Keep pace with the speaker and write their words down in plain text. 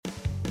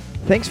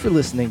Thanks for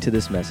listening to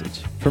this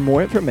message. For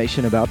more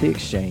information about The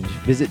Exchange,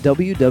 visit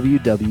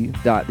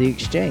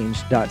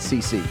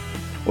www.theexchange.cc,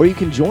 or you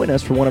can join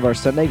us for one of our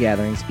Sunday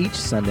gatherings each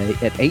Sunday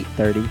at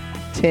 8:30,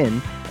 10,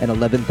 and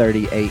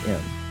 11:30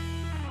 a.m.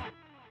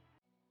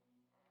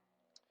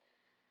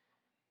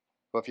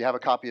 Well, if you have a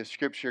copy of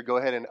Scripture, go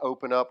ahead and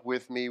open up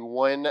with me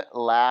one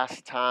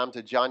last time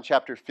to John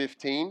chapter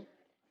 15.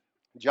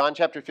 John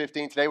chapter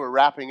 15. Today we're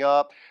wrapping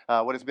up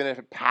what has been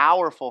a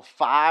powerful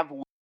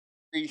 5-week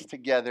series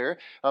together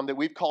that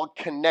we've called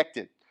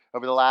Connected.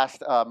 Over the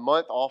last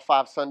month, all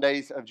 5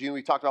 Sundays of June,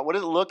 we talked about what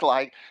does it look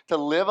like to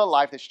live a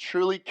life that's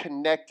truly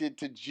connected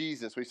to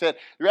Jesus. We said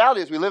the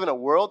reality is we live in a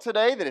world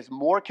today that is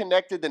more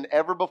connected than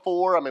ever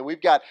before. I mean,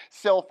 we've got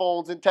cell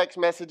phones and text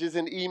messages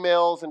and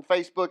emails and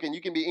Facebook, and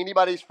you can be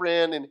anybody's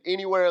friend and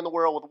anywhere in the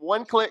world with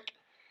one click.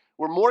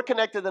 We're more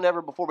connected than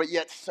ever before, but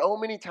yet so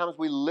many times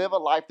we live a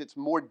life that's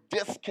more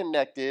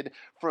disconnected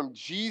from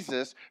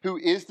Jesus, who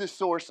is the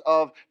source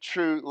of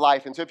true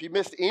life. And so if you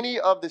missed any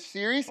of the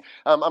series,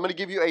 I'm going to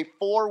give you a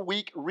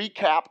 4-week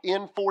recap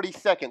in 40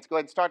 seconds. Go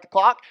ahead and start the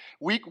clock.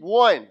 Week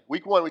one, we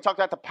talked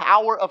about the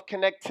power of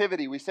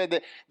connectivity. We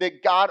said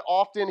that God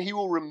often, He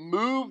will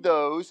remove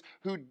those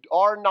who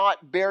are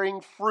not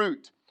bearing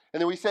fruit. And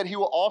then we said He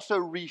will also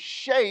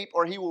reshape,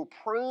 or He will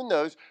prune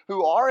those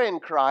who are in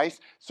Christ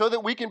so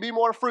that we can be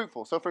more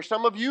fruitful. So for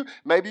some of you,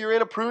 maybe you're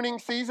in a pruning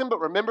season, but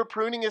remember,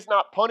 pruning is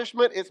not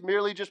punishment. It's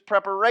merely just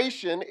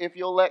preparation if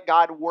you'll let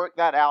God work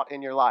that out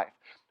in your life.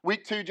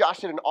 Week 2, Josh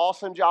did an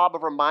awesome job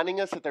of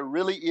reminding us that there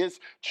really is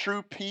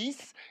true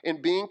peace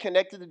in being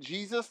connected to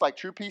Jesus, like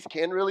true peace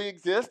can really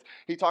exist.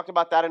 He talked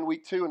about that in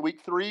week 2. In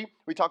week 3,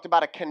 we talked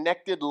about a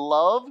connected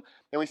love.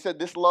 And we said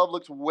this love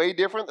looks way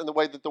different than the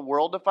way that the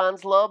world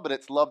defines love, but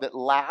it's love that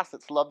lasts.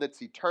 It's love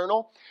that's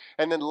eternal.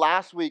 And then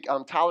last week,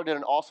 Tyler did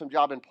an awesome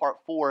job in part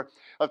 4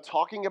 of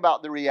talking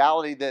about the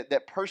reality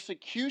that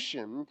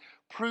persecution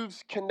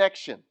proves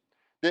connection.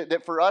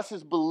 That for us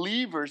as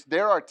believers,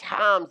 there are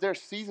times, there are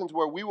seasons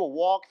where we will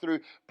walk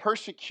through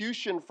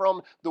persecution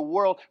from the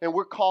world, and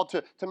we're called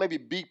to maybe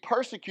be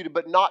persecuted,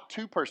 but not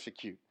to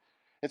persecute.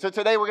 And so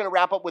today we're going to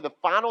wrap up with the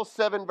final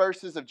 7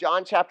 verses of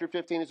John chapter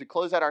 15 as we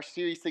close out our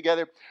series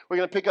together. We're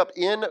going to pick up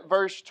in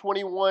verse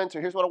 21. So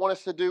here's what I want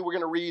us to do. We're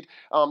going to read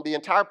the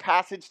entire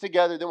passage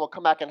together. Then we'll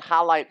come back and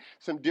highlight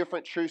some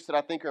different truths that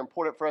I think are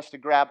important for us to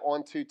grab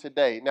onto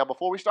today. Now,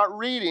 before we start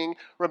reading,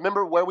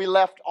 remember where we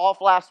left off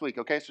last week.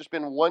 Okay, it's just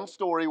been one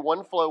story,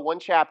 one flow,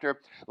 one chapter.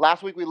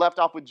 Last week we left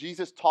off with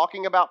Jesus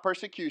talking about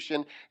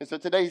persecution. And so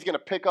today He's going to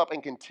pick up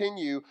and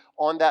continue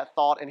on that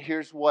thought. And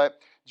here's what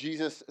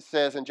Jesus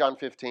says in John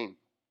 15.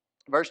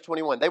 Verse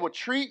 21, they will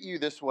treat you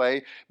this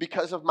way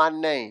because of my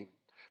name,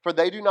 for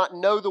they do not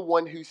know the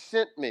one who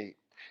sent me.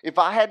 If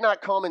I had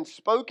not come and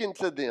spoken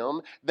to them,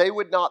 they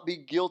would not be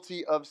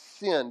guilty of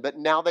sin, but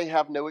now they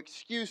have no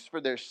excuse for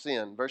their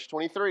sin. Verse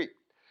 23,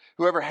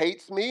 whoever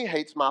hates me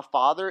hates my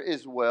Father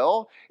as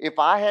well. If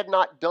I had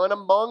not done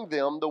among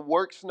them the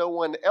works no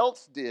one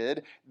else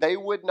did, they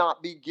would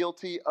not be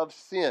guilty of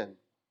sin.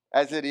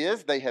 As it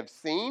is, they have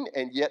seen,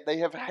 and yet they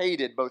have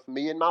hated both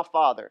me and my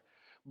Father.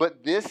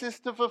 But this is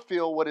to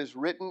fulfill what is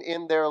written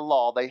in their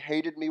law. They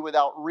hated me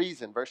without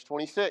reason. Verse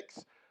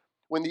 26.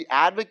 When the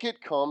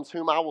advocate comes,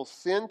 whom I will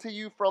send to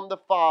you from the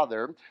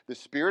Father, the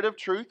Spirit of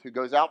truth who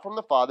goes out from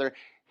the Father,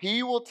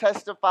 He will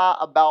testify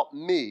about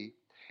me,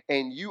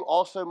 and you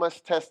also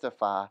must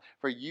testify,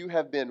 for you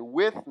have been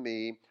with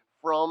me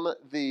from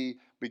the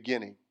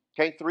beginning.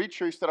 Okay, 3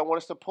 truths that I want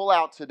us to pull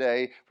out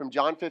today from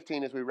John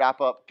 15 as we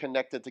wrap up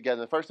Connected together.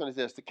 The first one is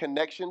this: the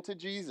connection to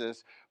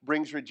Jesus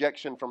brings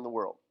rejection from the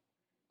world.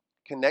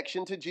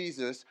 Connection to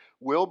Jesus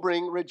will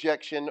bring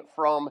rejection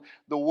from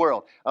the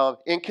world.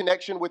 In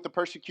connection with the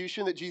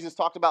persecution that Jesus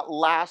talked about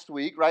last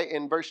week, right?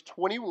 In verse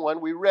 21,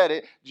 we read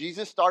it.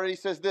 Jesus started, He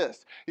says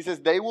this. He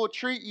says, they will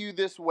treat you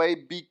this way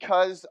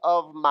because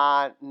of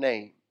my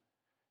name.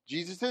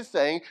 Jesus is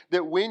saying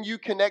that when you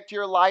connect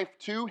your life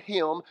to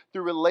Him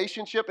through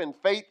relationship and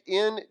faith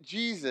in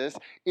Jesus,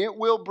 it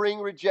will bring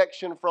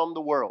rejection from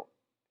the world.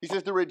 He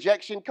says the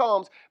rejection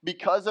comes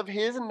because of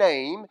His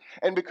name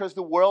and because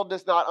the world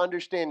does not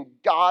understand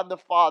God the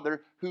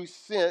Father who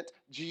sent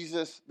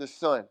Jesus the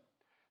Son.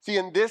 See,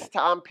 in this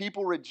time,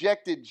 people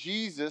rejected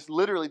Jesus,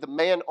 literally the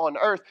man on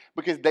earth,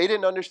 because they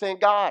didn't understand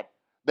God.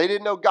 They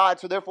didn't know God,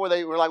 so therefore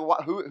they were like,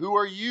 who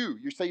are you?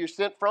 You say you're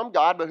sent from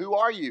God, but who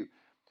are you?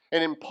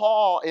 And in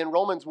Paul, in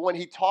Romans 1,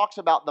 he talks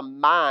about the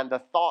mind,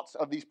 the thoughts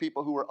of these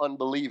people who are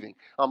unbelieving.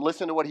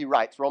 Listen to what he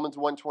writes, Romans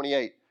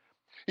 1:28.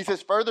 He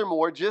says,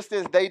 furthermore, just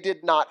as they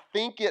did not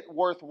think it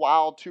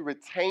worthwhile to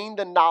retain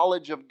the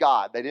knowledge of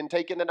God, they didn't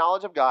take in the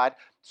knowledge of God,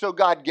 so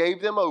God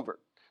gave them over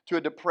to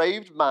a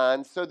depraved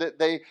mind so that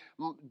they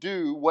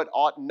do what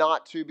ought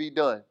not to be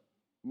done.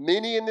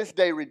 Many in this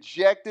day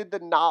rejected the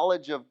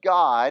knowledge of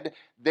God,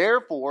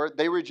 therefore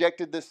they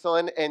rejected the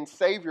Son and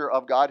Savior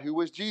of God, who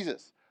was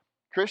Jesus.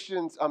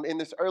 Christians in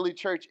this early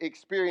church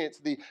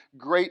experienced the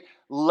great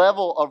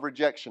level of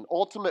rejection,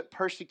 ultimate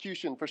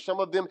persecution, for some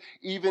of them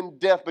even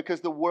death,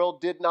 because the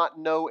world did not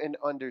know and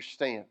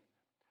understand.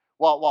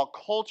 While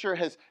culture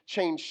has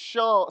changed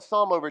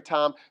some over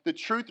time, the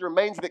truth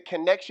remains that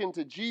connection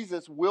to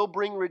Jesus will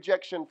bring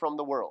rejection from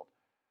the world.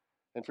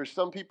 And for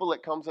some people,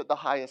 it comes at the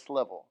highest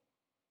level.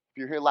 If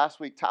you're here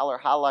last week, Tyler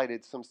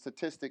highlighted some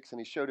statistics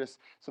and he showed us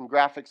some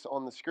graphics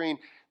on the screen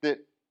that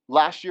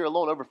last year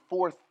alone, over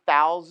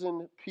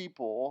 4,000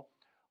 people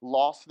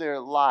lost their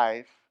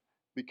life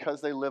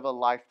because they live a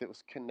life that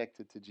was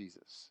connected to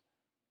Jesus.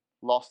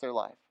 Lost their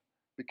life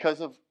because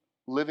of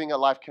living a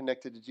life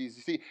connected to Jesus.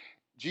 You see,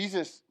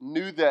 Jesus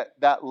knew that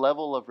that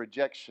level of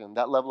rejection,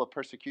 that level of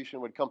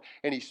persecution would come,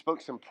 and he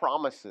spoke some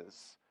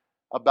promises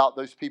about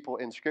those people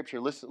in Scripture.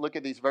 Listen, look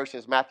at these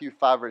verses, Matthew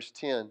 5, verse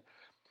 10.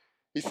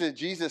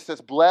 Jesus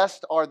says,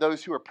 "Blessed are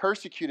those who are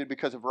persecuted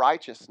because of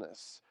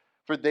righteousness,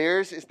 for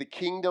theirs is the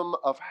kingdom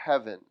of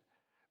heaven.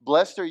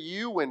 Blessed are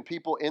you when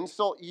people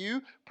insult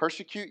you,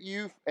 persecute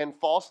you, and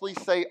falsely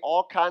say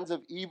all kinds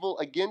of evil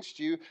against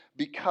you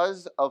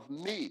because of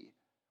me."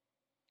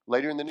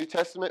 Later in the New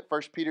Testament,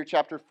 1 Peter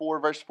chapter 4,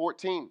 verse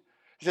 14.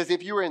 It says,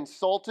 "If you are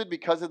insulted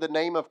because of the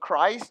name of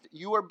Christ,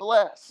 you are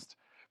blessed,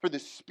 for the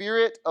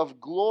Spirit of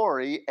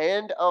glory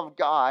and of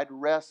God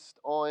rests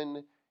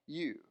on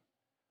you."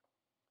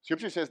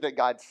 Scripture says that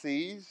God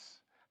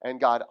sees and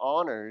God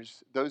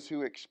honors those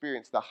who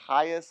experience the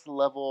highest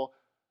level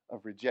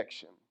of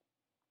rejection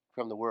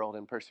from the world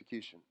and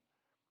persecution.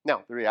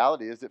 Now, the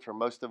reality is that for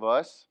most of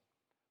us,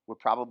 we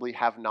probably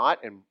have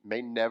not and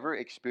may never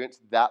experience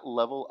that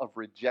level of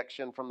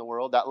rejection from the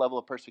world, that level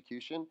of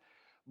persecution.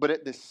 But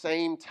at the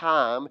same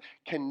time,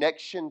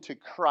 connection to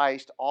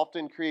Christ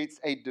often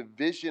creates a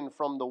division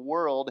from the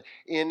world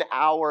in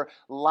our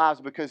lives,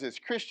 because as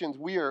Christians,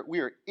 we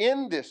are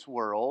in this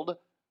world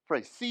for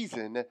a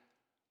season,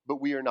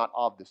 but we are not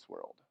of this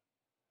world.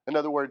 In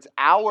other words,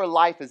 our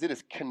life as it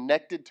is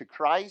connected to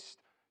Christ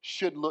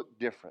should look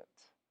different.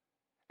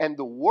 And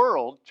the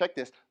world, check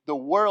this, the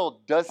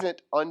world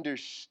doesn't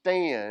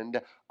understand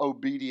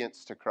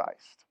obedience to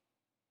Christ.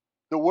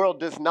 The world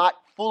does not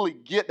fully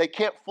get, they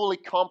can't fully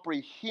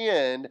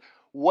comprehend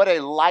what a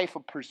life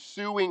of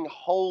pursuing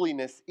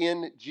holiness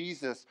in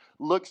Jesus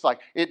looks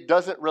like. It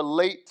doesn't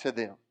relate to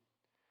them.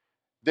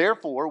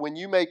 Therefore, when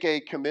you make a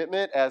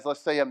commitment as,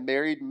 let's say, a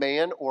married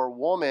man or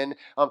woman,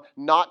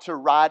 not to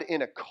ride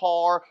in a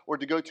car or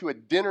to go to a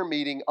dinner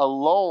meeting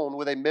alone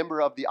with a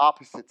member of the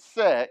opposite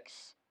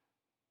sex,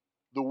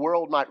 the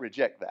world might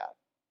reject that.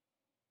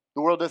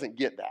 The world doesn't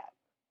get that.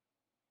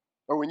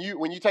 Or when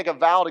you take a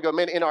vow to go,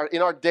 man, in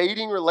our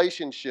dating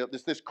relationship,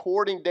 this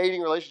courting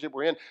dating relationship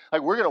we're in,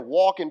 like we're going to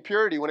walk in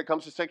purity when it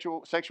comes to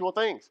sexual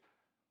things.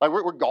 Like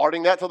we're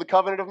guarding that till the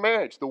covenant of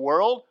marriage. The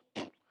world,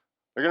 they're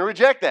going to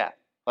reject that.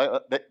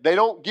 They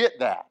don't get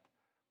that.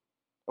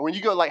 And when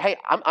you go like, hey,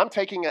 I'm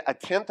taking a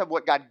tenth of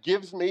what God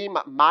gives me,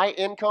 my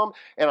income,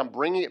 and I'm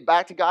bringing it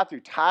back to God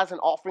through tithes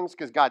and offerings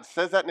because God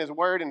says that in His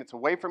Word, and it's a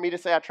way for me to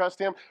say I trust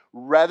Him,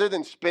 rather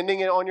than spending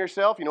it on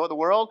yourself. You know what, the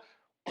world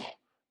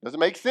doesn't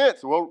make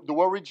sense. The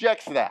world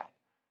rejects that.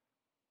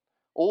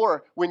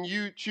 Or when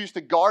you choose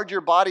to guard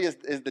your body as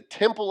the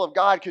temple of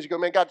God because you go,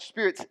 man, God's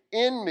Spirit's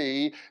in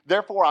me,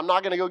 therefore I'm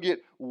not going to go get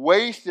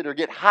wasted or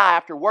get high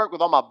after work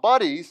with all my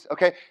buddies,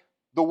 okay?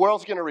 The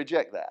world's going to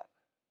reject that.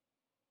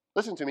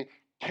 Listen to me.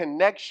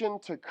 Connection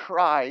to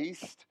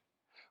Christ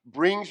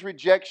brings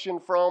rejection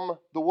from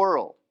the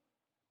world.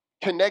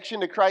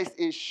 Connection to Christ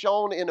is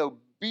shown in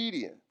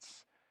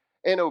obedience.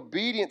 And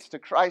obedience to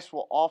Christ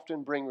will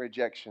often bring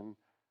rejection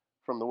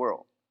from the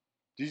world.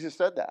 Jesus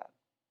said that.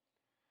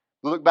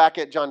 Look back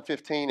at John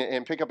 15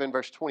 and pick up in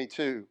verse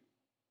 22.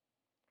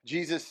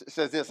 Jesus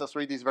says this. Let's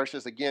read these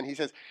verses again. He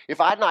says,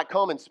 "If I had not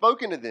come and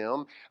spoken to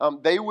them,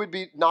 they would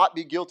not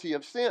be guilty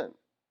of sin.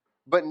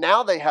 But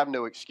now they have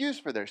no excuse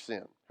for their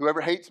sin. Whoever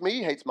hates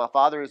me hates my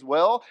Father as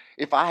well.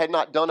 If I had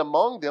not done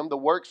among them the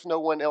works no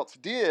one else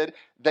did,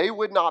 they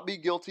would not be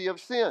guilty of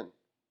sin.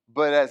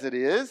 But as it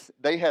is,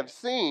 they have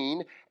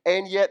seen,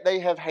 and yet they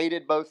have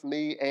hated both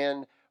me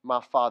and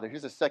my Father."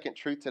 Here's a second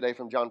truth today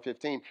from John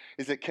 15,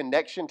 is that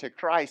connection to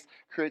Christ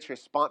creates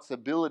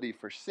responsibility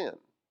for sin.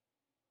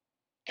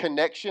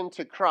 Connection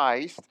to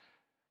Christ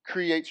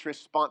creates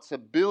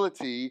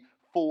responsibility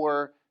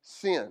for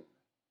sin.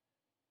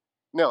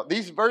 Now,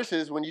 these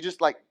verses, when you just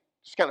kind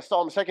of saw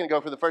them a second ago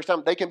for the first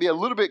time, they can be a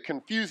little bit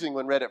confusing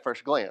when read at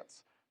first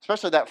glance.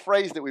 Especially that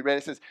phrase that we read,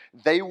 it says,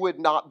 they would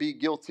not be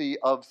guilty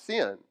of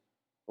sin.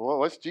 Well,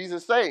 what's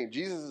Jesus saying?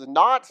 Jesus is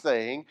not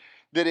saying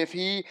that if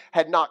He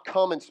had not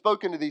come and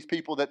spoken to these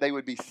people that they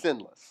would be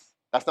sinless.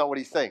 That's not what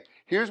He's saying.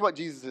 Here's what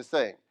Jesus is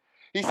saying.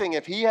 He's saying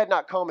if He had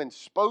not come and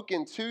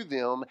spoken to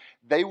them,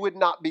 they would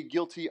not be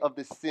guilty of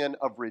the sin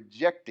of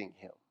rejecting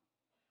Him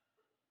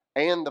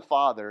and the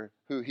Father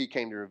who He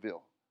came to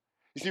reveal.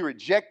 You see,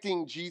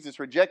 rejecting Jesus,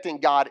 rejecting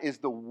God is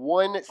the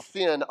one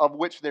sin of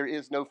which there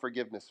is no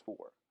forgiveness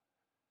for.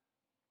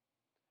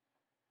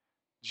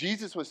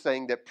 Jesus was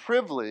saying that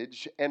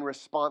privilege and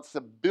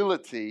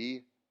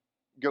responsibility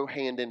go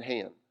hand in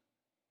hand.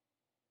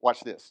 Watch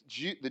this.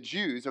 The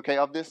Jews,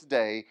 of this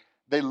day,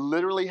 they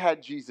literally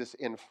had Jesus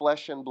in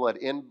flesh and blood,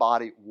 in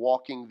body,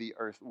 walking the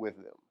earth with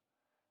them.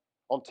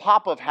 on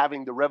top of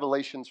having the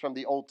revelations from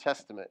the Old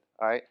Testament,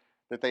 all right,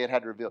 that they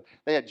had revealed.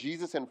 They had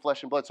Jesus in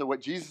flesh and blood. So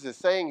what Jesus is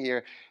saying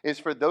here is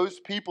for those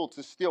people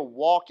to still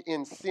walk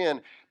in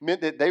sin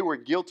meant that they were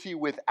guilty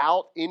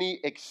without any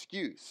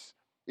excuse.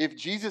 If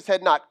Jesus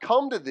had not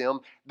come to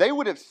them, they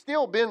would have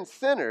still been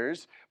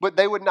sinners, but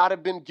they would not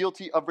have been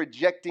guilty of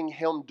rejecting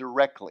him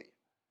directly.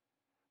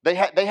 They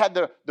had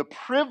the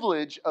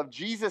privilege of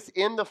Jesus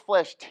in the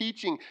flesh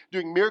teaching,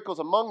 doing miracles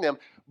among them,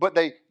 but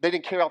they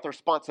didn't carry out the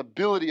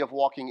responsibility of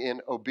walking in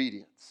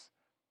obedience.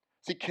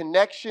 See,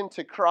 connection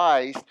to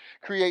Christ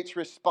creates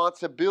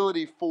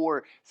responsibility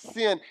for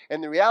sin.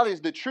 And the reality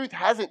is the truth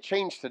hasn't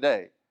changed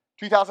today.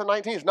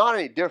 2019 is not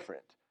any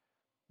different.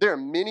 There are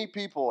many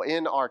people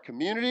in our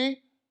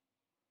community,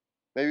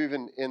 maybe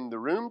even in the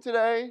room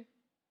today,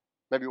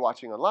 maybe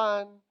watching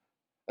online.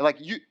 And like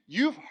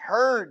you've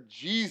heard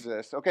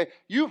Jesus, okay?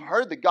 You've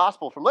heard the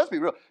gospel from, let's be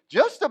real,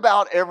 just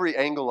about every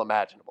angle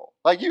imaginable.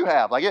 Like you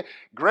have.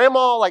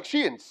 Grandma, like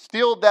she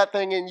instilled that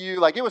thing in you.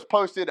 Like it was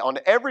posted on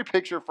every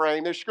picture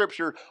frame. There's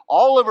scripture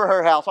all over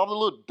her house, all the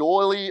little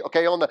doily,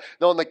 okay, on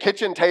the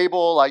kitchen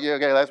table. Like,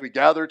 okay, as we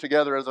gather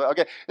together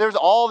okay. There's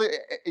all the,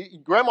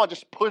 grandma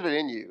just put it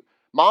in you.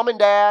 Mom and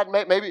dad,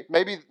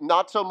 maybe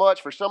not so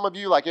much for some of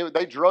you. Like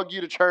they drug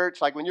you to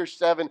church. Like when you're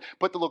 7,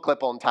 put the little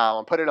clip-on tie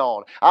on, put it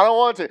on. I don't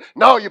want to.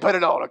 No, you put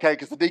it on, okay?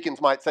 Because the deacons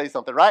might say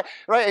something, right?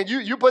 Right? And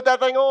you put that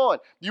thing on.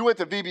 You went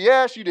to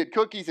VBS. You did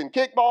cookies and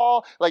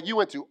kickball. Like you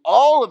went to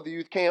all of the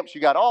youth camps.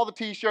 You got all the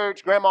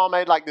T-shirts. Grandma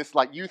made like this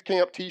like youth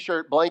camp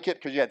T-shirt blanket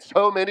because you had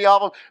so many of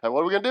them. And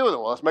what are we gonna do with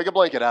them? Well, let's make a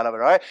blanket out of it,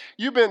 all right?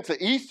 You've been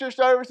to Easter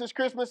services,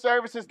 Christmas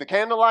services, the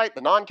candlelight,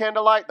 the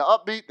non-candlelight, the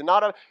upbeat, the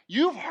not.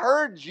 You've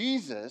heard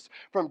Jesus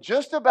from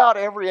just about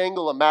every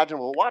angle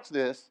imaginable. Watch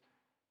this.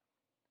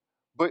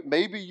 But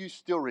maybe you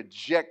still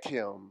reject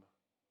him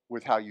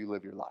with how you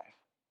live your life.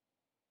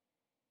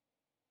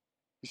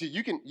 You see,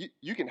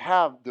 you can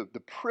have the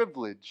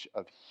privilege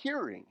of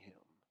hearing him,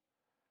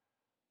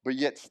 but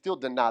yet still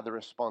deny the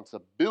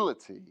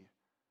responsibility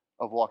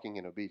of walking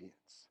in obedience.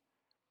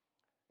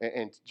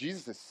 And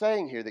Jesus is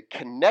saying here that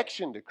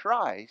connection to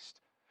Christ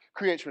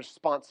creates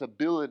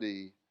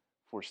responsibility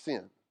for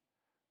sin.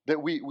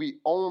 That we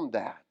own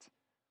that.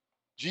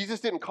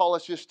 Jesus didn't call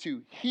us just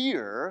to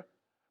hear,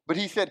 but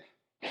he said,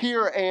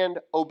 hear and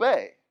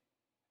obey.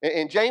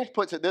 And James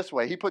puts it this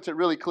way. He puts it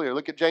really clear.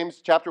 Look at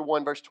James chapter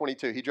 1, verse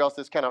 22. He draws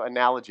this kind of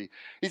analogy.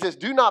 He says,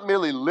 do not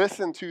merely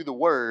listen to the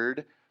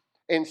word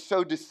and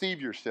so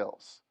deceive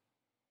yourselves.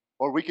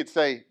 Or we could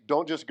say,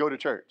 don't just go to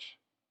church,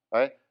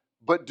 right?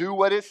 But do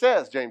what it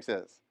says, James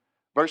says.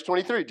 Verse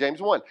 23,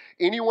 James 1.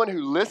 Anyone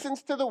who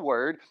listens to the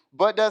word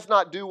but does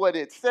not do what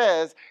it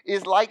says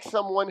is like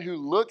someone who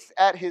looks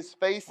at his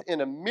face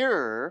in a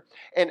mirror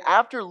and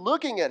after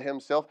looking at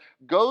himself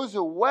goes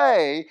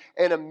away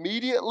and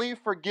immediately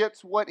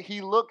forgets what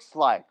he looks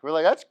like. We're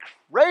like, that's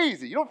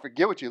crazy. You don't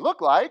forget what you look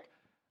like.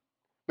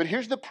 But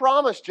here's the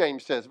promise,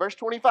 James says, verse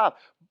 25.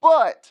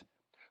 But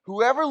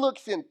whoever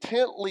looks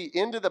intently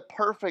into the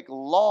perfect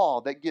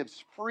law that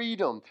gives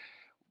freedom,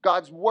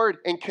 God's word,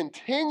 and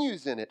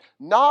continues in it,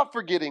 not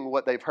forgetting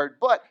what they've heard,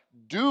 but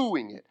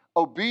doing it,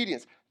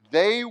 obedience,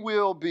 they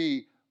will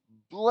be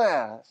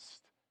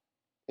blessed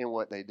in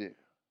what they do.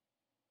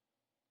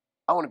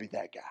 I want to be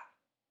that guy.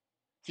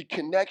 See,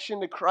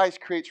 connection to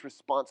Christ creates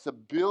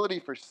responsibility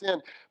for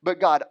sin, but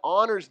God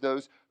honors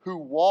those who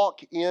walk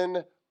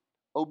in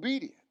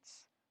obedience.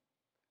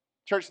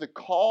 Church, the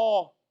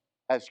call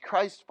as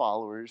Christ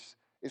followers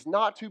is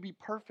not to be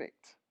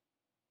perfect,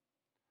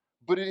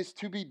 but it is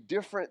to be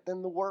different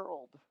than the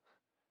world.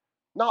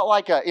 Not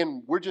like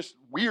we're just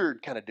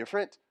weird kind of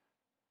different,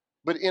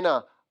 but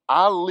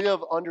I live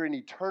under an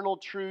eternal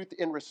truth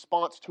in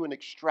response to an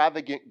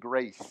extravagant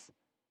grace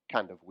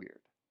kind of weird.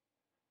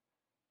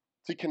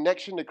 See,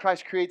 connection to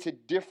Christ creates a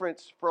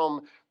difference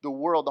from the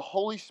world. The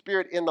Holy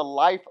Spirit in the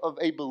life of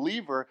a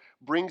believer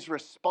brings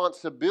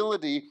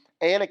responsibility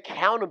and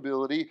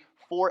accountability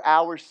for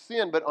our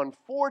sin. But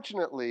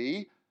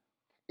unfortunately,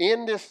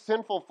 in this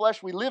sinful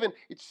flesh we live in,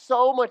 it's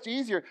so much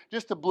easier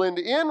just to blend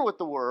in with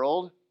the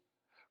world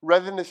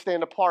rather than to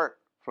stand apart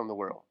from the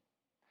world.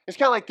 It's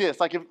kind of like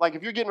this. Like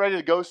if you're getting ready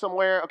to go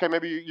somewhere, okay,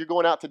 maybe you're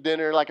going out to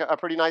dinner, like a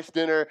pretty nice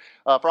dinner.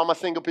 For all my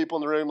single people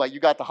in the room, like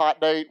you got the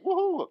hot date.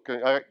 Woohoo!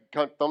 Okay,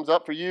 thumbs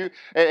up for you.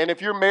 And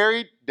if you're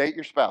married, date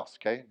your spouse,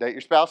 okay? Date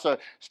your spouse. So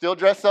still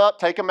dress up,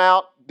 take them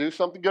out, do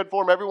something good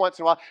for them every once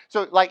in a while.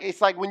 So like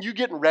it's like when you're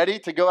getting ready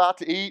to go out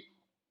to eat,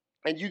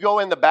 and you go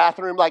in the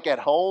bathroom like at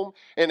home,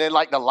 and then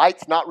like the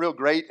light's not real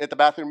great at the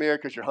bathroom mirror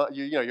because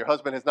your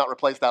husband has not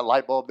replaced that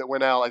light bulb that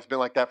went out. It's been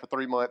like that for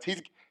 3 months.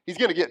 He's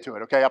going to get to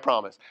it, okay? I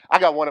promise. I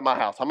got one at my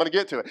house. I'm going to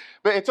get to it.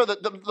 And so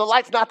the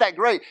light's not that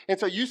great. And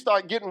so you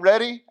start getting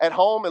ready at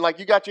home, and like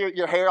you got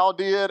your hair all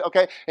did,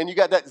 okay? And you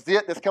got that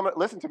zit that's coming.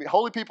 Listen to me.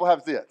 Holy people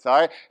have zits, all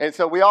right? And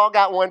so we all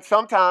got one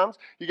sometimes.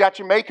 You got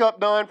your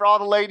makeup done for all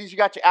the ladies. You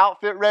got your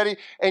outfit ready.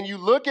 And you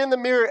look in the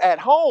mirror at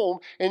home,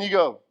 and you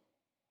go,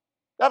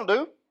 that'll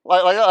do.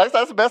 Like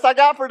that's the best I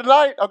got for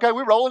tonight. Okay,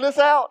 we're rolling this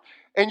out.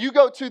 And you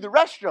go to the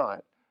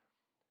restaurant.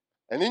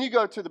 And then you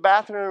go to the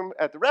bathroom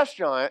at the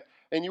restaurant,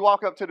 And you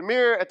walk up to the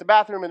mirror at the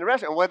bathroom in the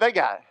restaurant, and what they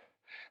got?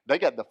 They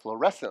got the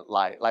fluorescent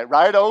light, like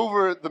right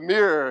over the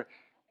mirror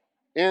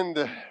in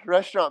the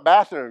restaurant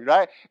bathroom,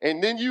 right?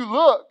 And then you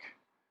look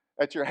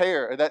at your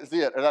hair, or that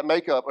zit, or that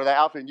makeup, or that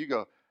outfit, and you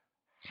go,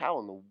 how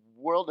in the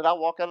world did I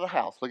walk out of the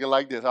house looking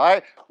like this? All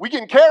right, we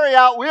can carry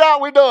out, we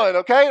done,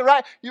 okay,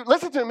 right? You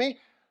listen to me.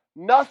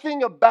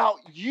 Nothing about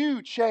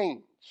you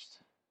changed.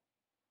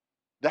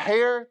 The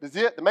hair, the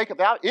zit, the makeup,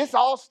 it's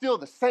all still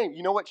the same.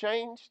 You know what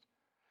changed?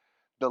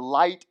 The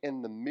light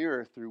in the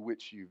mirror through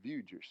which you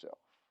viewed yourself.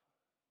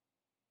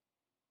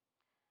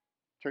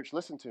 Church,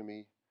 listen to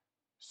me.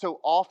 So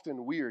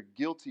often we are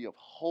guilty of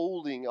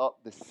holding up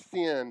the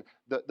sin,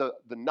 the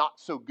not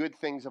so good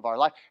things of our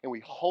life, and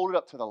we hold it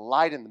up to the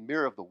light in the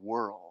mirror of the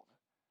world.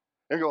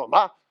 And go,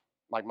 my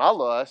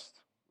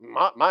lust,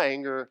 my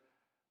anger,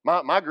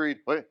 my greed.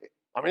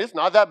 I mean, it's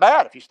not that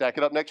bad if you stack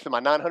it up next to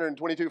my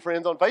 922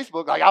 friends on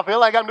Facebook. Like, I feel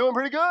like I'm doing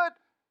pretty good.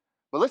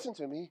 But listen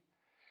to me.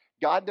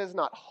 God does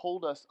not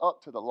hold us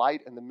up to the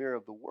light in the mirror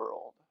of the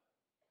world,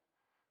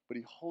 but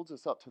he holds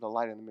us up to the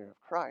light in the mirror of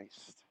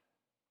Christ.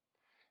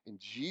 And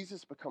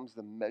Jesus becomes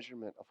the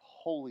measurement of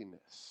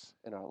holiness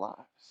in our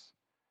lives.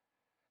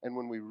 And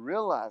when we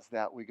realize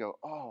that, we go,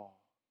 oh,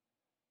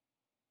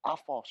 I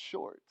fall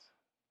short.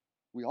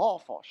 We all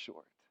fall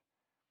short.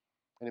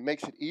 And it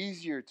makes it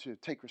easier to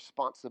take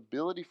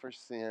responsibility for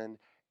sin,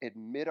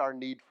 admit our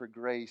need for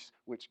grace,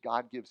 which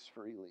God gives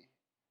freely.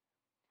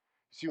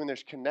 See, when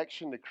there's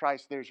connection to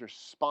Christ, there's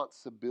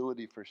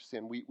responsibility for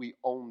sin. We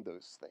own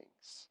those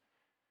things.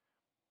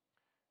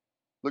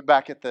 Look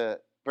back at the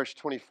verse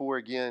 24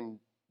 again.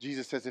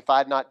 Jesus says, if I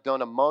had not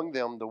done among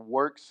them the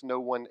works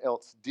no one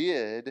else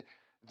did,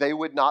 they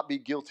would not be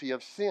guilty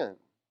of sin.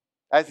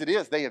 As it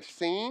is, they have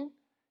seen,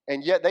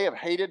 and yet they have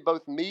hated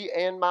both me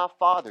and my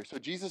Father. So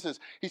Jesus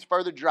he's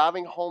further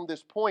driving home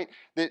this point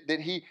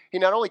that he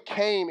not only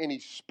came and he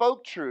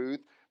spoke truth,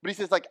 but he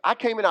says, like, I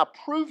came and I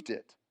proved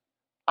it.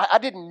 I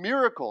did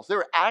miracles. There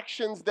were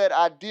actions that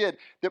I did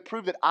that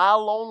proved that I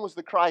alone was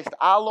the Christ.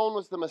 I alone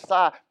was the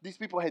Messiah. These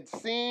people had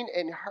seen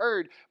and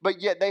heard, but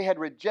yet they had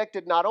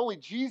rejected not only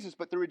Jesus,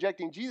 but through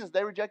rejecting Jesus,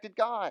 they rejected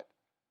God.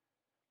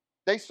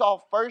 They saw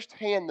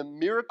firsthand the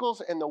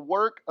miracles and the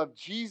work of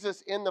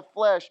Jesus in the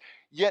flesh,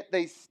 yet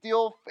they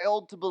still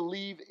failed to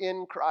believe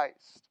in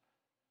Christ.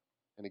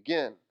 And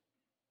again,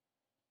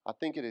 I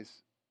think it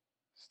is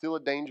still a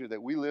danger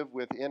that we live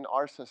with in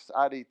our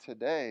society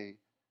today.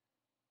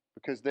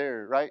 Because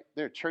there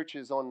are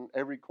churches on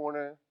every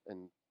corner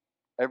and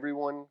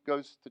everyone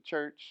goes to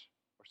church,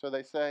 or so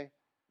they say.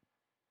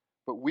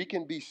 But we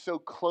can be so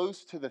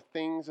close to the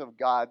things of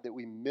God that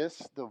we miss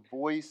the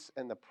voice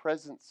and the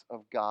presence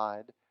of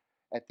God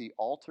at the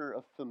altar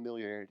of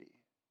familiarity.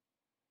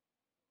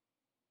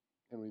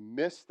 And we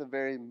miss the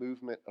very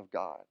movement of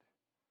God.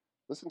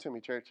 Listen to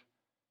me, church.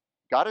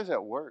 God is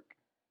at work.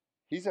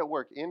 He's at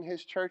work in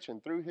his church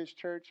and through his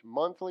church,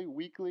 monthly,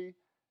 weekly,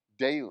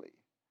 daily.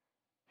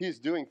 He is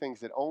doing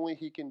things that only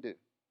he can do.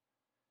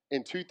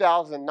 In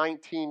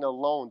 2019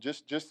 alone,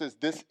 just as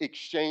this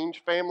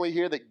exchange family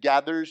here that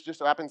gathers, just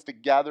so happens to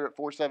gather at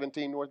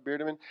 417 North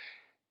Beardeman,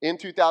 in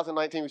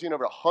 2019, we've seen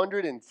over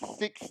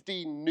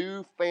 160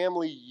 new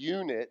family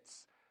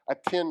units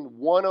attend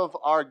one of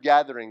our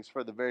gatherings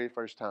for the very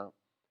first time.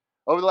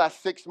 Over the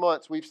last 6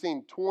 months, we've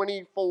seen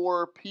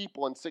 24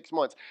 people in 6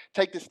 months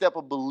take the step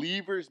of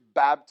believers'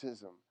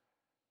 baptism,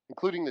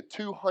 including the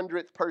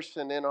 200th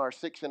person in our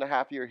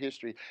 6.5-year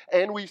history.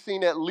 And we've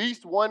seen at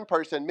least one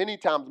person, many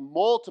times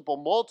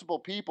multiple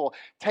people,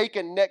 take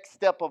a next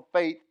step of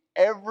faith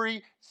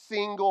every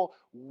single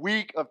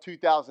week of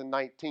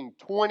 2019,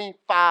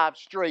 25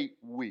 straight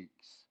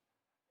weeks.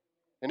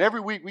 And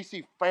every week we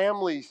see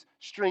families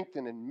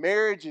strengthen and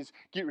marriages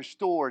get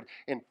restored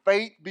and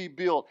faith be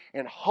built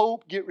and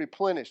hope get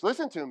replenished.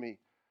 Listen to me.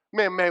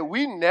 Man,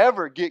 we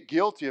never get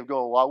guilty of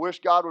going, well, I wish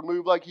God would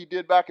move like he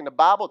did back in the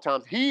Bible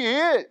times. He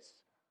is.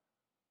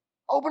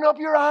 Open up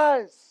your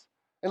eyes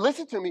and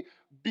listen to me,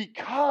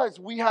 because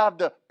we have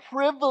the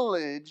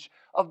privilege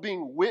of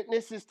being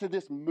witnesses to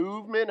this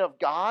movement of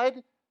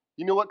God.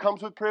 You know what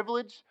comes with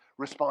privilege?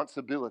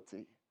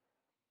 Responsibility.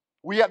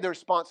 We have the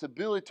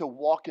responsibility to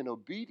walk in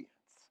obedience,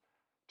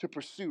 to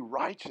pursue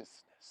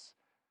righteousness,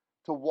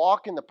 to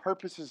walk in the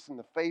purposes and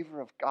the favor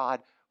of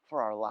God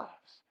for our lives.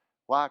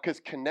 Why? Because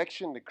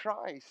connection to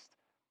Christ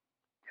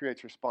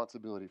creates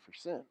responsibility for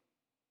sin.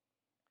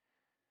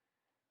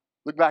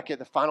 Look back at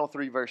the final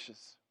 3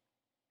 verses.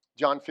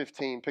 John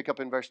 15, pick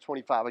up in verse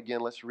 25 again.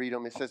 Let's read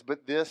them. It says,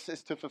 but this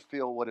is to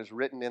fulfill what is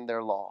written in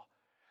their law.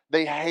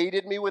 They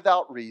hated me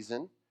without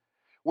reason.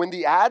 When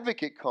the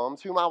advocate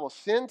comes, whom I will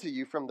send to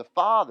you from the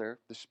Father,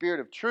 the Spirit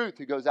of truth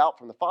who goes out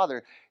from the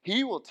Father,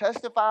 he will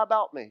testify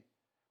about me.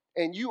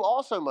 And you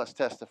also must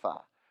testify,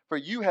 for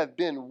you have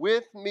been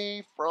with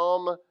me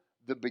from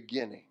the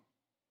beginning.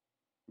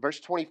 Verse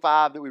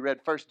 25 that we read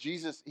first,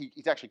 Jesus,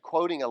 he's actually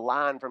quoting a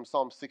line from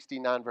Psalm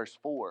 69, verse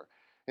 4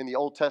 in the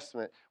Old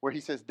Testament, where he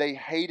says, they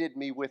hated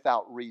me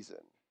without reason.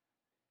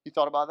 You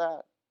thought about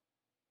that?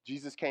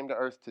 Jesus came to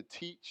earth to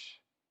teach,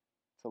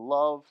 to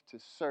love, to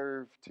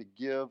serve, to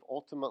give,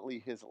 ultimately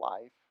his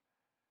life.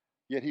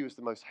 Yet he was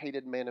the most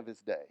hated man of his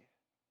day.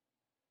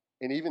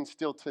 And even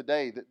still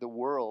today, that the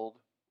world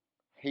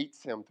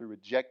hates him through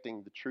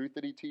rejecting the truth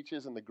that he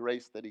teaches and the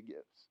grace that he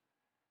gives.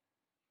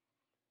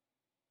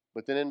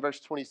 But then in verse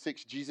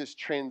 26, Jesus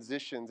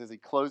transitions as he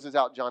closes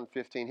out John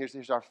 15.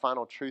 Here's our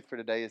final truth for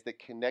today, is that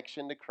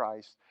connection to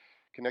Christ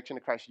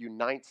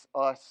unites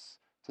us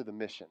to the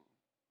mission.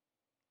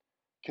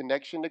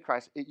 Connection to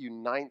Christ, it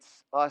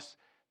unites us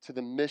to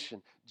the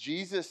mission.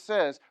 Jesus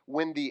says,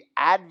 when the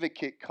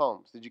advocate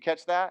comes, did you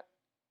catch that?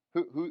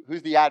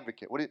 Who's the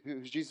advocate?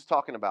 Who's Jesus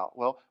talking about?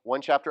 Well,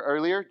 one chapter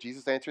earlier,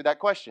 Jesus answered that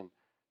question.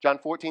 John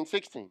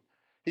 14:16.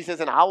 He says,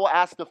 and I will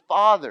ask the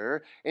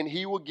Father, and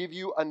he will give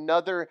you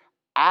another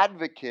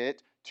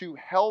advocate to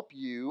help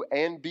you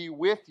and be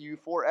with you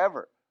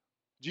forever.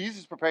 Jesus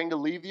is preparing to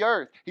leave the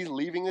earth. He's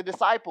leaving the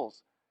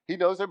disciples. He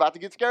knows they're about to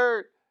get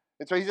scared.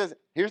 And so he says,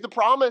 here's the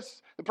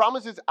promise. The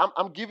promise is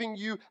I'm giving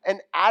you an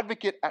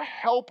advocate, a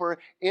helper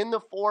in the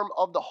form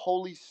of the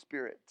Holy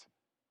Spirit.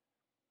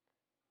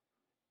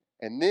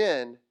 And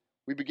then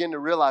we begin to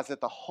realize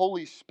that the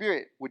Holy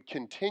Spirit would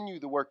continue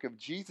the work of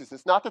Jesus.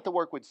 It's not that the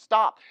work would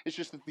stop. It's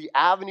just that the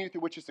avenue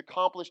through which it's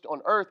accomplished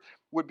on earth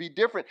would be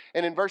different.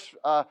 And in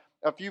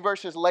a few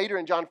verses later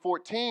in John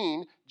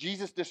 14,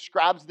 Jesus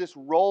describes this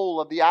role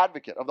of the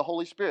advocate, of the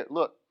Holy Spirit.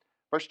 Look,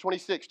 verse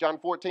 26, John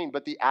 14.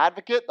 But the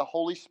advocate, the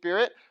Holy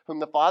Spirit, whom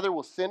the Father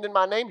will send in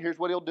my name, here's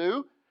what he'll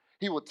do.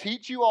 He will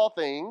teach you all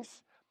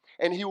things,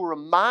 and he will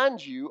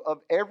remind you of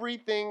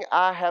everything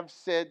I have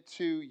said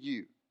to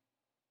you.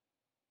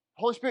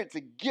 Holy Spirit's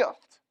a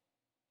gift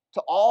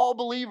to all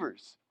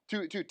believers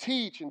to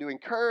teach and to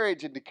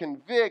encourage and to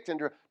convict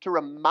and to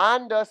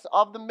remind us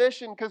of the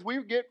mission, because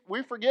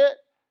we forget.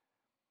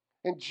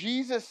 And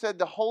Jesus said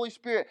the Holy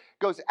Spirit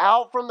goes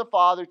out from the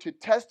Father to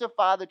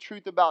testify the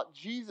truth about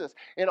Jesus.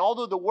 And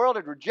although the world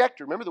had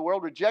rejected, remember the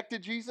world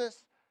rejected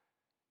Jesus?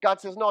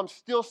 God says, no, I'm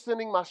still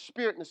sending my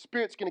Spirit, and the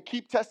Spirit's going to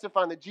keep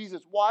testifying that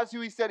Jesus was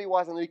who he said he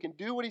was, and that he can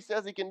do what he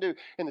says he can do.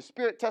 And the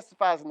Spirit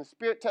testifies, and the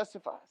Spirit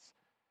testifies.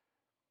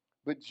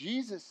 But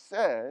Jesus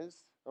says,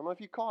 I don't know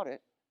if you caught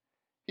it,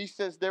 he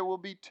says there will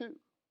be two.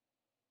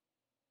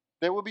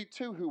 There will be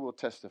two who will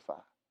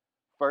testify.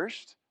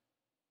 First,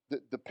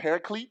 the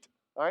Paraclete,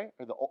 all right,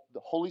 or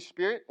the Holy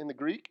Spirit in the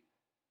Greek.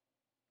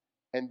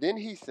 And then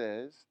he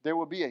says there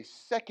will be a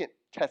second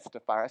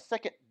testifier, a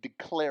second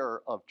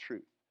declarer of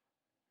truth.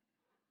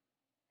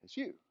 It's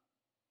you,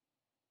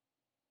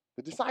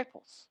 the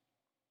disciples.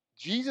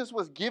 Jesus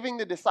was giving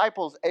the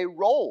disciples a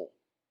role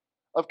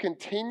of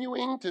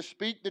continuing to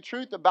speak the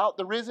truth about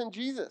the risen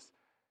Jesus.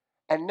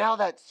 And now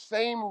that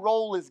same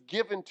role is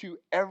given to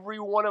every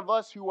one of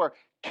us who are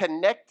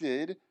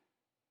connected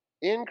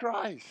in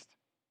Christ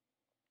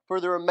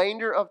for the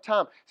remainder of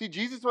time. See,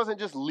 Jesus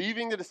wasn't just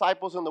leaving the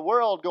disciples in the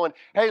world going,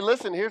 hey,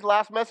 listen, here's the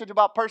last message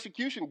about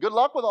persecution. Good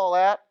luck with all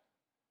that.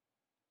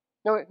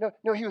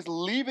 No, he was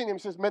leaving them.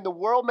 He says, man, the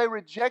world may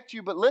reject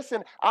you, but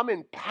listen, I'm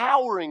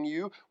empowering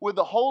you with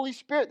the Holy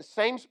Spirit, the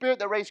same Spirit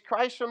that raised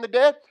Christ from the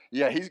dead.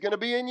 Yeah, he's going to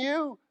be in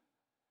you.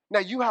 Now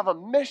you have a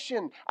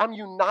mission. I'm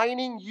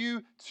uniting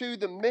you to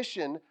the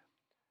mission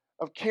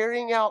of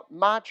carrying out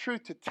my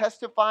truth, to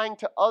testifying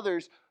to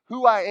others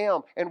who I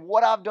am and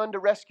what I've done to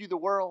rescue the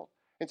world.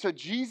 And so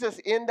Jesus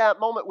in that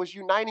moment was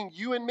uniting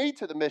you and me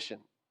to the mission.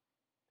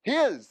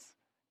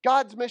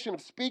 God's mission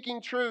of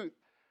speaking truth.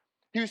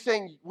 He was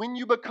saying, when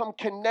you become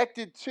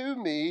connected to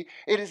me,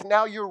 it is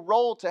now your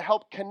role to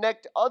help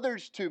connect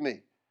others to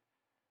me.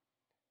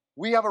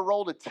 We have a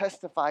role to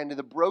testify into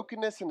the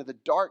brokenness, into the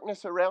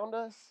darkness around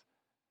us,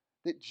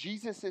 that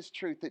Jesus is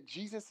truth, that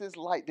Jesus is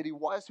light, that he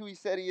was who he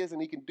said he is,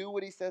 and he can do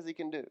what he says he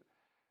can do.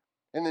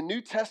 In the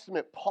New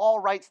Testament, Paul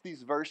writes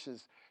these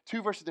verses,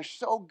 2 verses, they're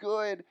so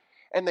good,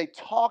 and they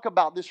talk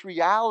about this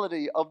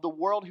reality of the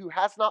world who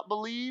has not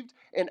believed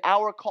and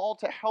our call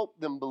to help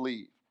them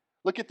believe.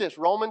 Look at this,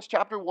 Romans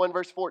chapter 1,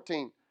 verse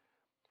 14.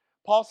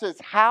 Paul says,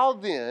 how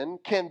then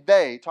can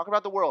they, talk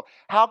about the world,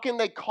 how can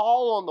they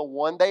call on the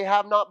one they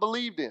have not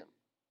believed in?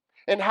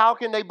 And how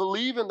can they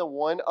believe in the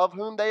one of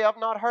whom they have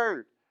not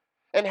heard?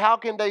 And how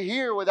can they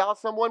hear without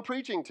someone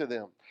preaching to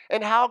them?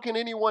 And how can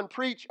anyone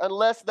preach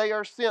unless they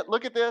are sent?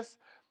 Look at this.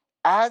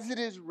 As it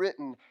is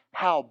written,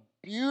 how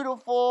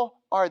beautiful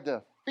are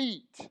the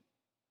feet,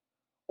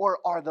 or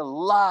are the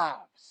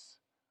lives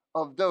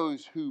of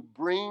those who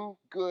bring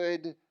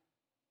good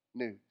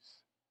news.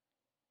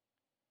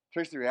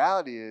 Church, the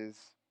reality is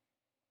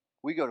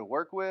we go to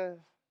work with,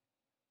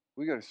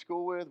 we go to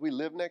school with, we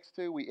live next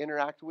to, we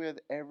interact with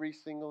every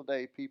single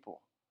day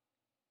people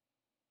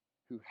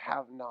who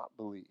have not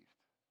believed.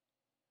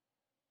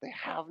 They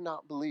have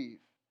not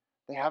believed.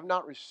 They have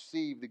not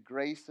received the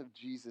grace of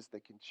Jesus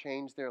that can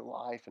change their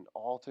life and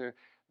alter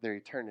their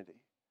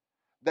eternity.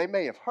 They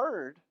may have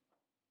heard,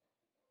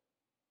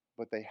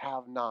 but they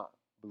have not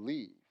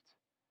believed.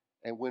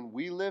 And when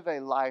we live a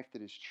life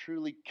that is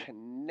truly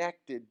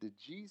connected to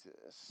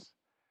Jesus,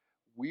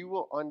 we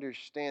will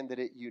understand that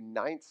it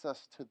unites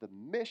us to the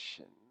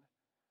mission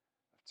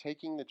of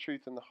taking the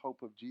truth and the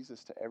hope of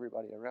Jesus to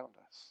everybody around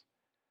us.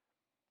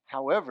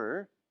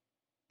 However,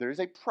 there is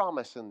a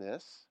promise in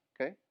this,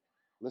 okay?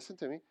 Listen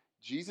to me.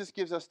 Jesus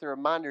gives us the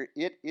reminder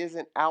it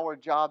isn't our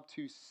job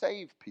to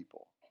save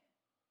people.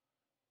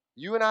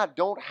 You and I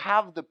don't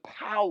have the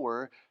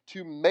power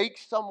to make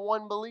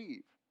someone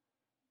believe.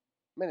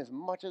 Man, as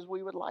much as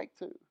we would like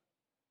to,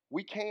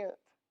 we can't.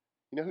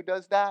 You know who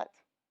does that?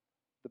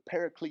 The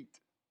Paraclete,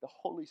 the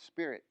Holy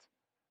Spirit,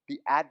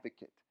 the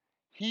Advocate.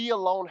 He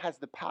alone has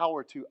the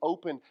power to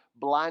open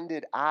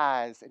blinded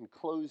eyes and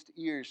closed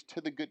ears to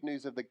the good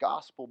news of the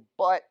gospel,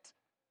 but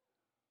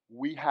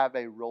we have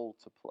a role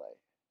to play.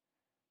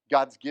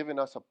 God's given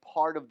us a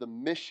part of the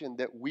mission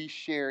that we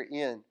share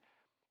in.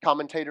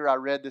 Commentator I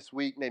read this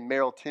week named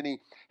Merrill Tenney,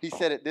 he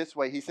said it this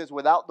way. He says,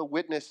 without the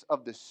witness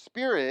of the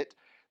Spirit,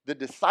 the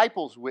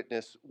disciples'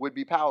 witness would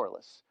be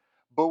powerless.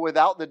 But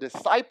without the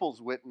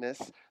disciples' witness,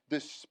 the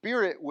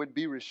Spirit would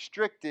be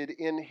restricted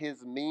in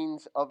his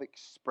means of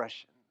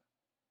expression.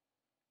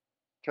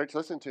 Church,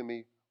 listen to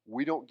me.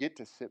 We don't get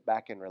to sit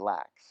back and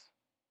relax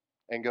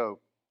and go,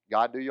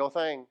 God, do your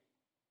thing.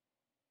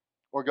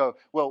 Or go,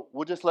 well,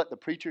 we'll just let the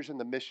preachers and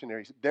the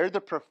missionaries, they're the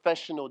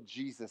professional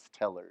Jesus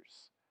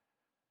tellers.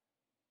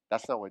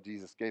 That's not what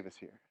Jesus gave us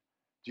here.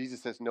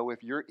 Jesus says, no,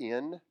 if you're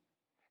in,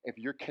 if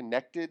you're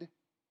connected,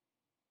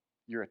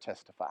 you're a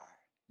testifier.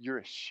 You're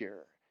a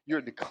sharer. You're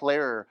a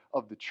declarer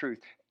of the truth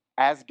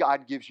as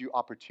God gives you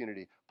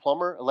opportunity.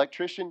 Plumber,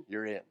 electrician,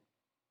 you're in.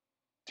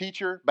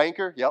 Teacher,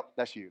 banker, yep,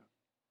 that's you.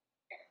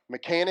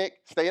 Mechanic,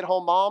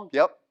 stay-at-home mom,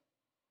 yep.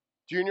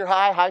 Junior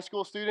high, high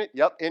school student,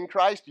 yep, in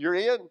Christ, you're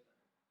in.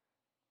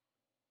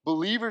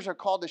 Believers are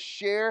called to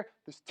share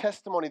this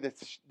testimony,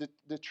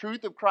 the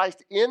truth of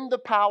Christ in the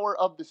power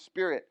of the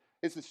Spirit.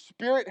 It's the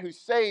Spirit who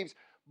saves,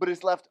 but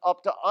it's left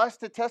up to us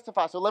to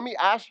testify. So let me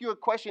ask you a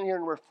question here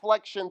in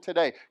reflection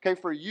today. Okay,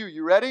 for you,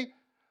 you ready?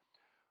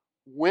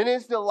 When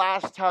is the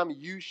last time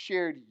you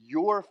shared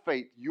your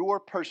faith, your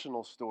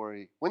personal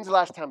story? When's the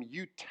last time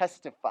you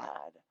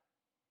testified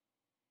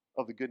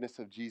of the goodness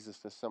of Jesus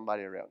to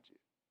somebody around you?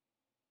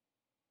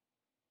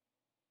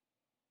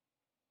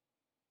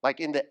 Like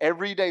in the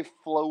everyday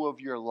flow of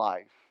your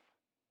life,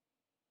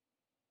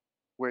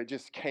 where it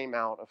just came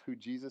out of who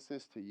Jesus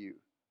is to you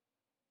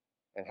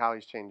and how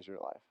he's changed your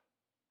life.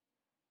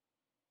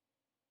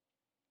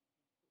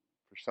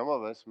 For some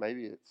of us,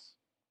 maybe it's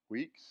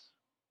weeks,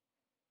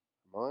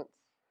 months,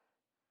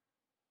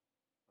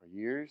 or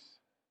years.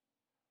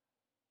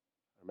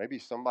 Or maybe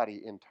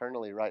somebody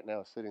internally right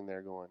now sitting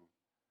there going,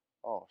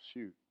 oh,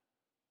 shoot,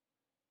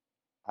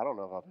 I don't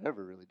know if I've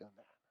ever really done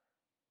that.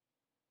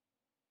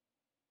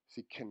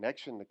 See,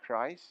 connection to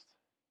Christ,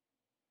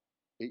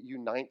 it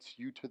unites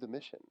you to the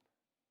mission.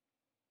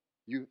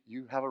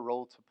 You have a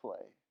role to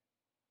play.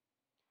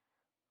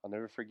 I'll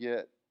never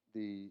forget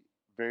the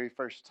very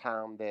first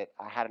time that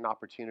I had an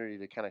opportunity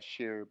to kind of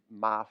share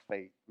my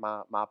faith,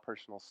 my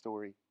personal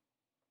story.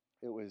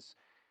 It was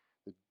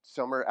the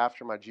summer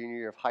after my junior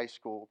year of high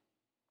school.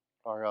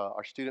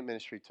 Our student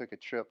ministry took a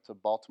trip to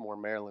Baltimore,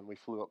 Maryland. We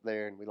flew up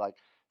there and we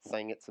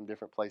sang at some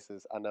different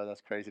places. I know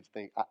that's crazy to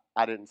think.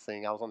 I didn't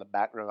sing. I was on the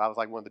back row. I was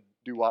like one of the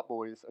doo-wop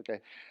boys. Okay.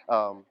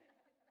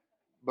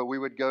 But we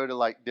would go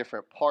to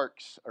different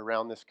parks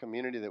around this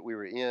community that we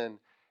were in,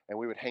 and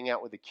we would hang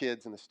out with the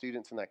kids and the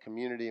students in that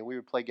community, and we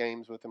would play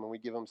games with them, and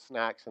we'd give them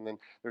snacks. And then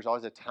there's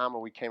always a time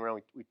when we came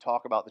around, we'd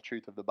talk about the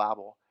truth of the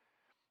Bible.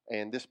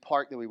 And this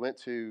park that we went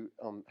to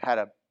had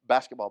a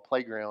basketball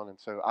playground, and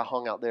so I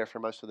hung out there for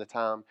most of the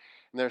time.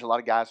 And there's a lot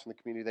of guys from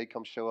the community. They'd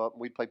come show up,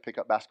 and we'd play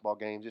pickup basketball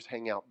games, just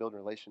hang out, build a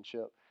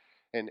relationship.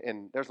 And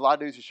there's a lot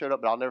of dudes who showed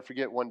up, but I'll never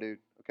forget one dude,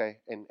 okay?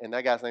 And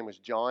that guy's name was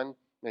John.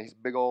 And he's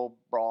a big old,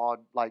 broad,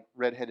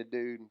 redheaded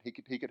dude, and he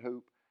could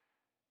hoop.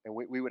 And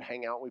we would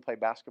hang out, we'd play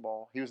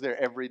basketball. He was there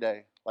every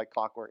day, like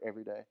clockwork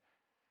every day.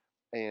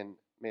 And,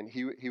 man,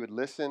 he would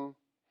listen,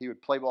 he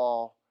would play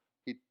ball,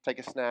 he'd take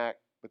a snack,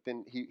 but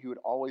then he would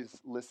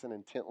always listen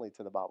intently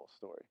to the Bible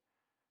story.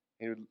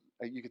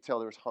 You could tell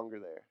there was hunger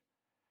there.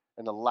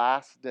 And the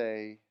last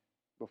day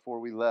before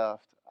we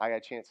left, I got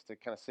a chance to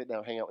kind of sit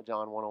down, hang out with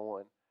John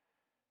one-on-one.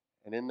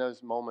 And in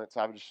those moments,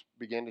 I just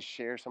began to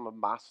share some of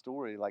my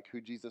story, like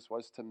who Jesus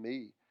was to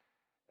me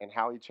and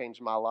how he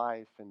changed my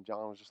life. And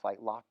John was just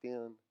locked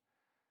in.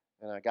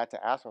 And I got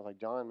to ask him, I was like,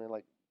 John, man,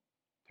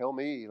 tell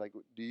me,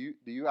 do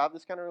you have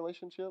this kind of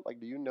relationship?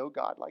 Do you know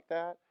God like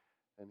that?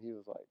 And he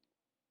was like,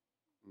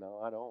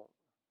 no, I don't.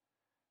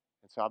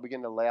 And so I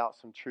began to lay out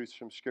some truths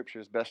from Scripture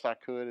as best I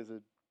could as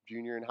a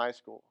junior in high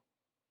school.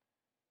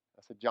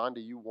 I said, John,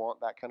 do you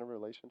want that kind of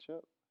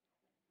relationship?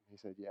 He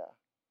said, yeah,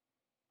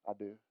 I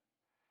do.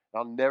 And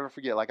I'll never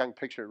forget, I can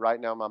picture it right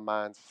now in my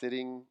mind,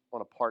 sitting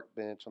on a park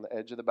bench on the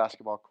edge of the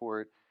basketball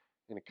court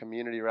in a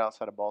community right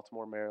outside of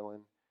Baltimore,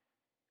 Maryland,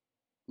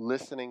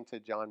 listening to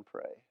John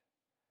pray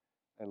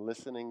and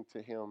listening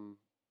to him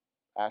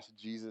ask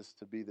Jesus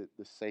to be the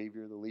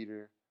Savior, the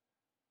leader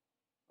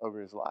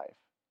over his life.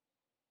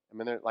 I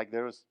mean,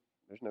 there's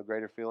no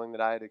greater feeling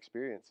that I had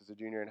experienced as a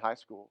junior in high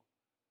school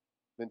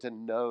than to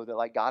know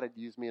that God had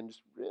used me in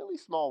just really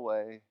small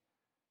way,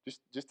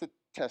 just to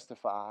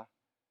testify,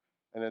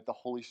 and that the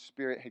Holy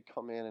Spirit had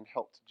come in and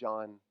helped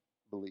John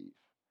believe.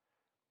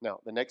 Now,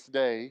 the next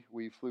day,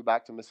 we flew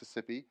back to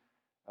Mississippi.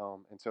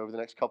 And so over the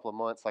next couple of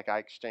months, like I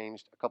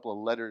exchanged a couple of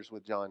letters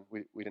with John.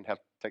 We didn't have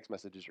text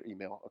messages or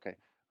email. Okay,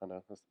 I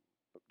know. Let's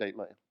update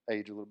my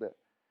age a little bit.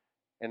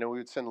 And then we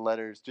would send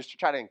letters just to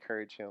try to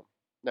encourage him.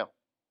 Now,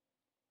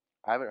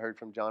 I haven't heard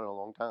from John in a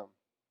long time.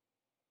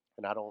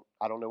 And I don't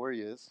know where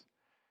he is.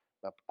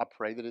 I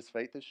pray that his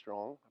faith is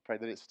strong. I pray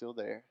that it's still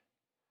there.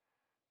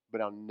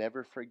 But I'll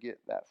never forget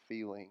that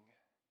feeling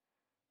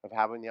of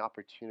having the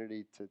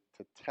opportunity to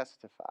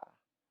testify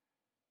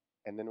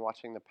and then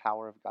watching the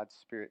power of God's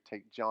Spirit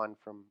take John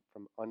from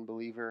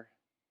unbeliever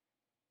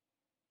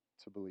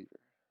to believer.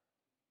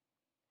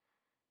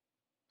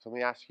 So let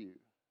me ask you,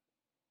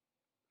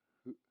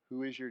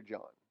 who is your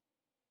John?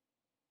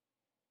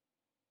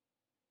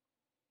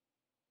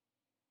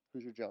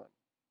 Who's your John?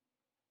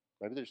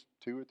 Maybe there's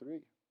 2 or 3.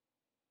 You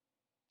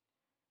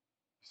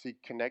see,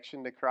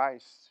 connection to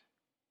Christ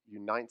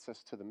unites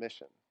us to the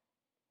mission.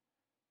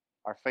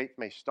 Our faith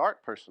may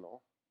start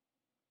personal,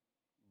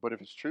 but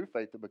if it's true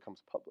faith, it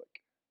becomes public.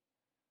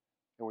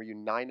 And we're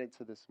united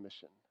to this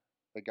mission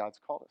that God's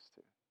called us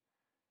to.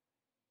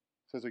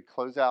 So as we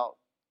close out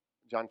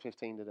John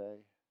 15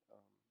 today,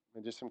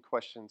 and just some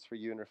questions for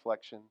you in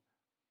reflection.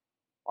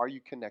 Are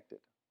you connected?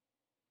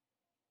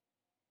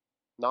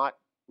 Not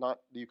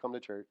do you come to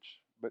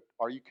church, but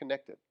are you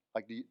connected?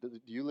 Like, do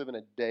you live in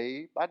a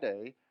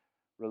day-by-day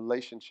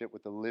relationship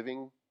with the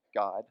living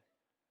God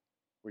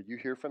where you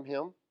hear from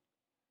Him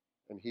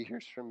and He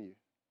hears from you?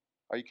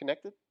 Are you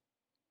connected?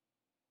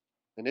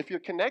 And if you're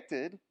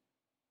connected,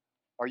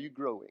 are you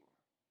growing?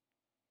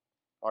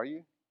 Are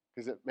you?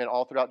 Because, man,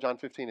 all throughout John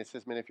 15, it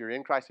says, man, if you're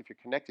in Christ, if you're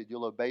connected,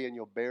 you'll obey and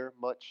you'll bear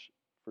much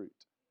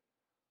fruit.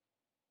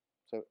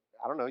 So,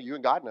 I don't know, you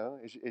and God know.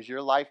 Is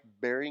your life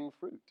bearing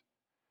fruit?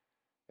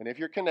 And if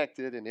you're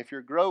connected and if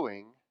you're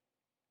growing,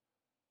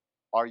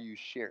 are you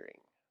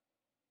sharing?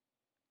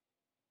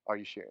 Are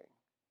you sharing?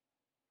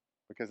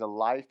 Because a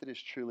life that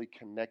is truly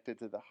connected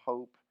to the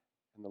hope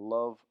and the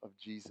love of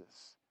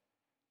Jesus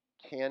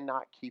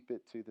cannot keep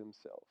it to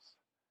themselves,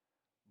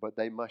 but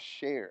they must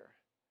share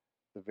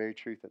the very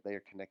truth that they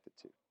are connected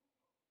to.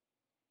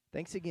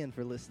 Thanks again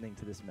for listening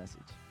to this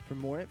message. For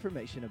more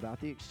information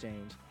about The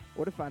Exchange,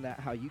 or to find out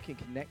how you can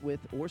connect with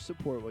or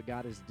support what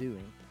God is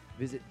doing,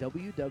 visit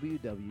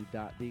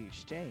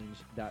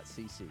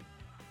www.theexchange.cc.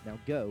 Now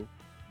go,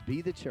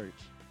 be the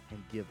church,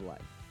 and give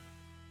life.